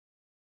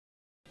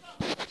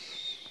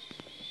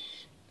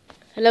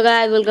Hello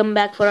guys, welcome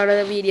back for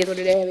another video. So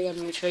today I'm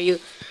going to show you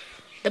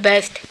the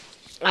best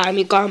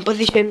army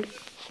composition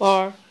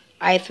for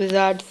Ice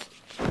Wizards.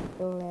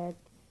 So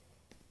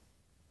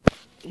let's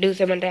do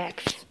some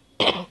attacks.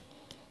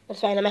 Let's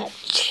find a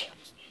match.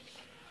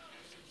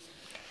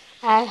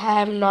 I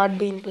have not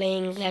been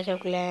playing Clash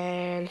of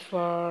Clans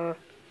for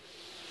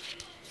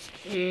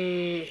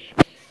mm,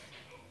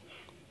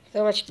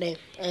 so much time.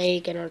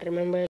 I cannot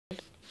remember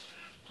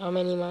how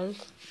many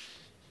months.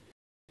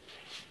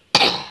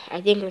 I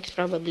think it's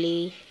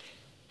probably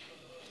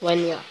 1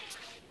 year.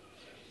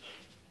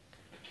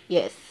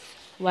 Yes,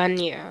 1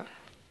 year.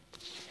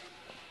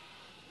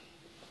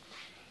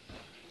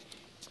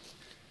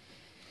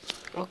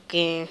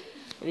 Okay,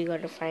 we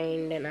gotta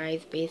find an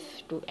ice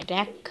base to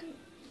attack.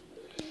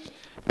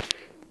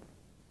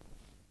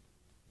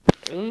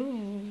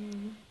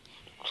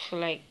 Looks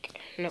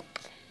like nope.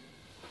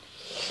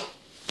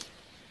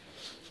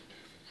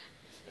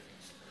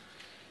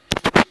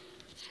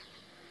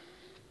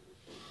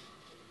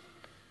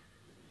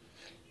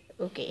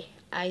 Okay,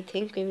 I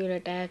think we will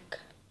attack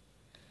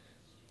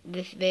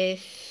this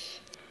base.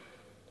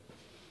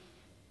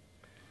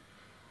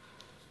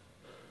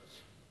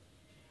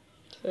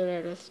 So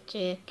let us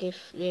check if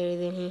there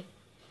is any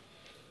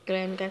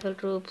Clan Castle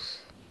troops.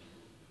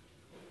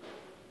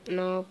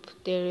 Nope,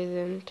 there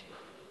isn't.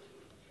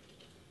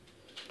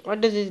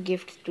 What does this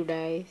gift to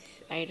dice?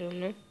 I don't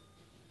know.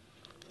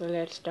 So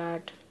let's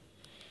start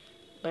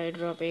by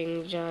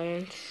dropping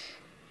giants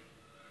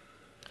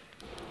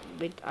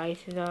with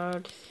ice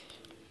wizards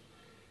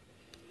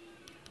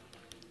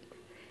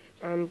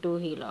and 2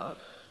 healers.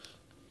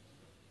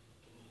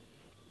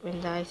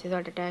 When the ice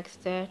wizard attacks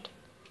that,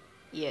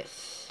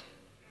 yes,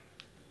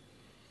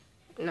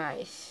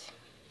 nice.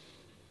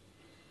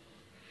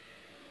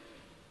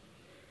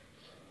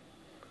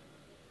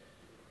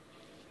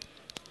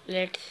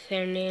 Let's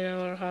send in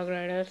our hog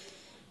riders.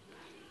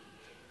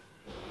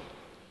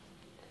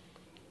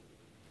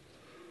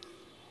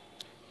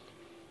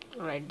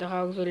 Alright, the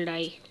hogs will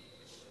die.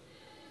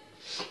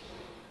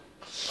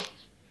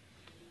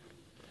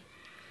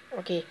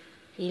 Okay,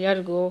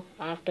 healers go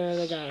after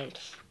the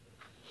giants.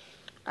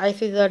 Ice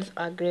wizards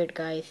are great,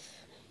 guys.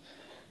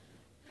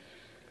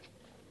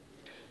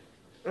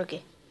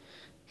 Okay,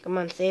 come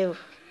on, save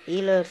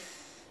healers.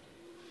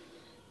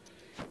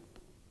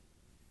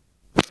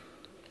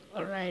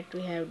 Alright,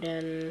 we have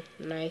done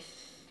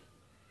nice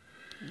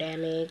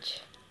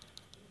damage.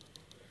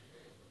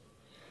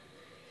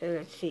 So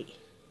let's see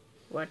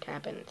what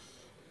happens.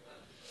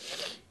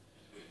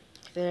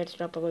 So let's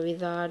drop our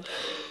wizard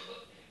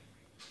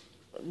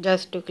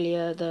just to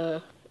clear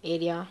the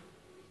area.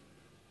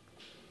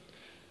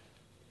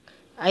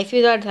 Ice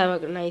wizards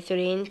have a nice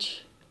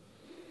range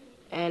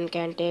and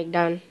can take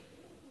down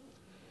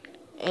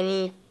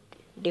any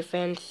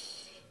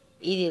defense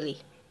easily.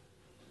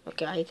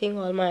 Okay, I think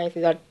all my ice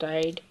wizards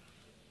died.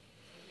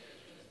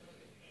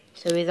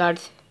 So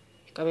wizards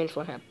come in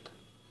for help.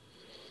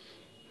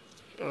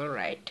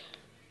 Alright.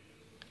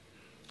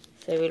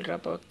 So we'll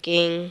drop our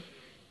king.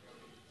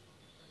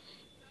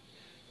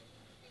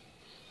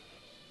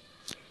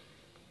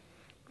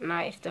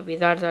 Nice, the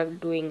wizards are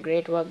doing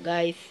great work,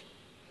 guys.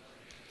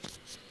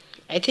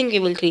 I think we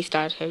will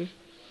 3-star him.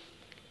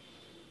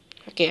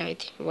 Okay, I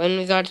think 1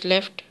 wizard's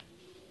left.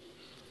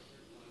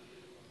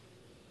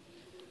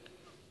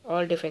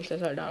 All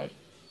defenses are down.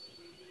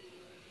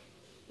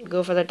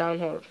 Go for the town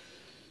hall.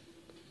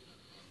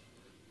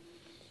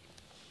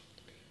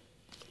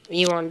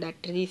 We want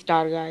that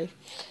 3-star, guys.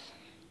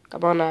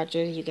 Come on,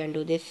 archers, you can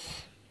do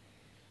this.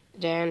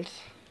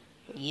 Giants.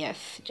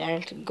 Yes,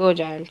 giants. Go,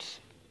 giants.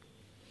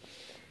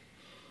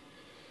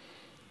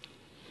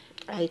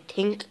 I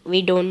think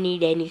we don't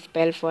need any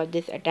spell for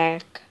this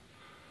attack.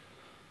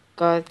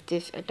 Cause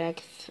this attack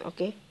is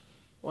okay.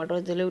 What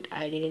was the loot?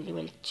 I didn't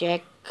even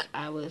check.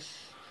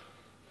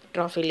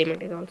 Trophy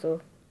limit is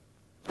also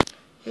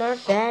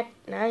not that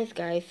nice,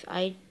 guys.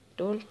 I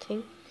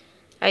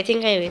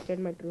think I wasted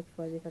my troops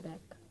for this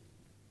attack.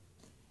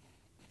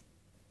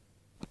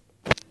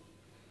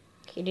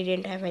 He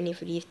didn't have any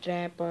freeze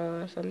trap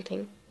or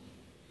something.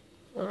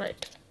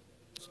 Alright.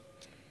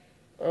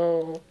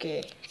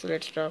 Okay, so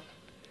let's drop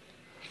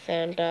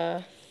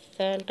Santa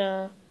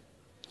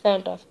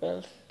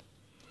spells.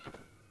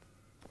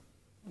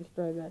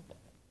 Destroy that.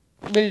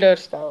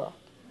 Builder's Tower.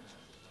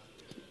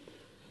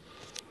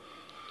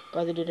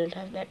 Because he didn't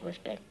have that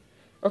much time.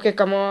 Okay,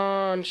 come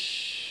on,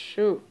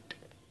 shoot.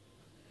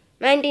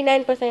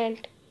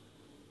 99%.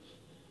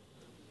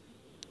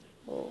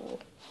 Oh,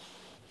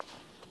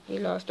 we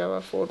lost our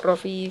 4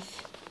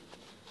 trophies.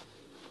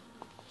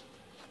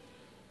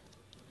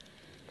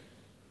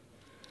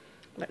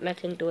 But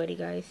nothing to worry,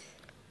 guys.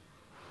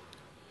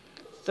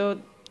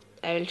 So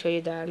I will show you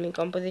the army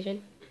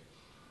composition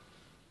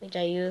which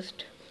I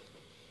used.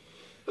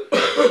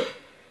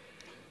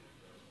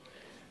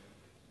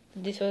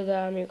 This was the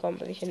army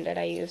composition that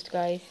I used,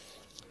 guys.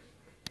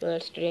 So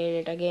let's train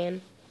it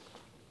again.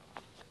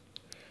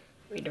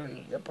 We don't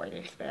need the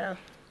poison spell.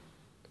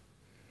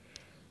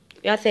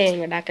 We are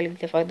saying attack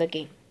elixir for the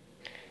king.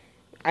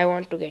 I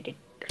want to get it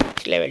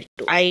level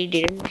 2. I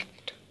didn't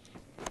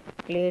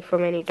play it for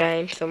many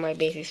times, so my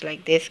base is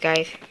like this,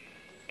 guys.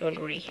 Don't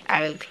worry,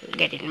 I will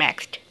get it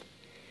maxed.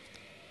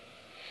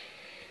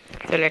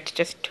 So let's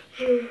just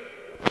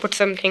put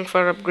something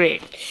for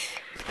upgrades.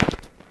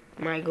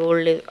 My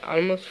gold is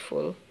almost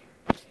full.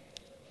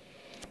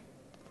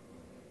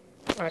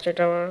 Archer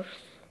tower,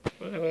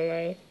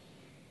 level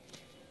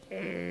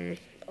 9.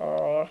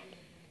 Or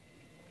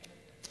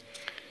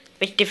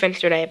which defense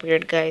should I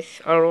upgrade,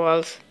 guys? Or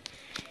walls?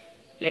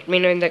 Let me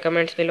know in the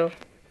comments below.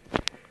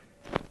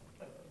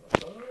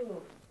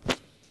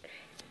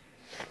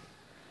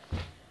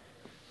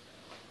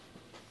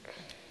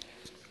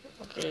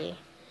 Okay.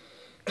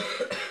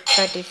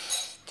 That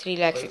is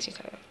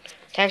 3,60,000.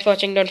 Thanks for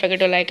watching. Don't forget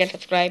to like and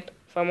subscribe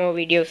for more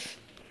videos.